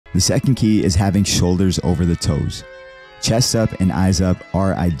The second key is having shoulders over the toes. Chest up and eyes up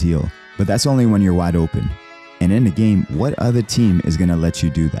are ideal, but that's only when you're wide open. And in a game, what other team is going to let you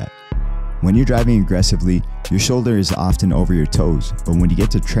do that? When you're driving aggressively, your shoulder is often over your toes, but when you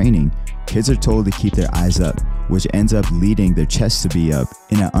get to training, kids are told to keep their eyes up, which ends up leading their chest to be up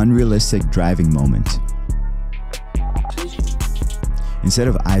in an unrealistic driving moment. Instead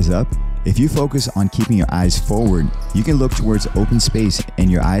of eyes up, if you focus on keeping your eyes forward, you can look towards open space and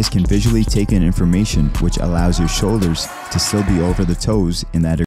your eyes can visually take in information, which allows your shoulders to still be over the toes in that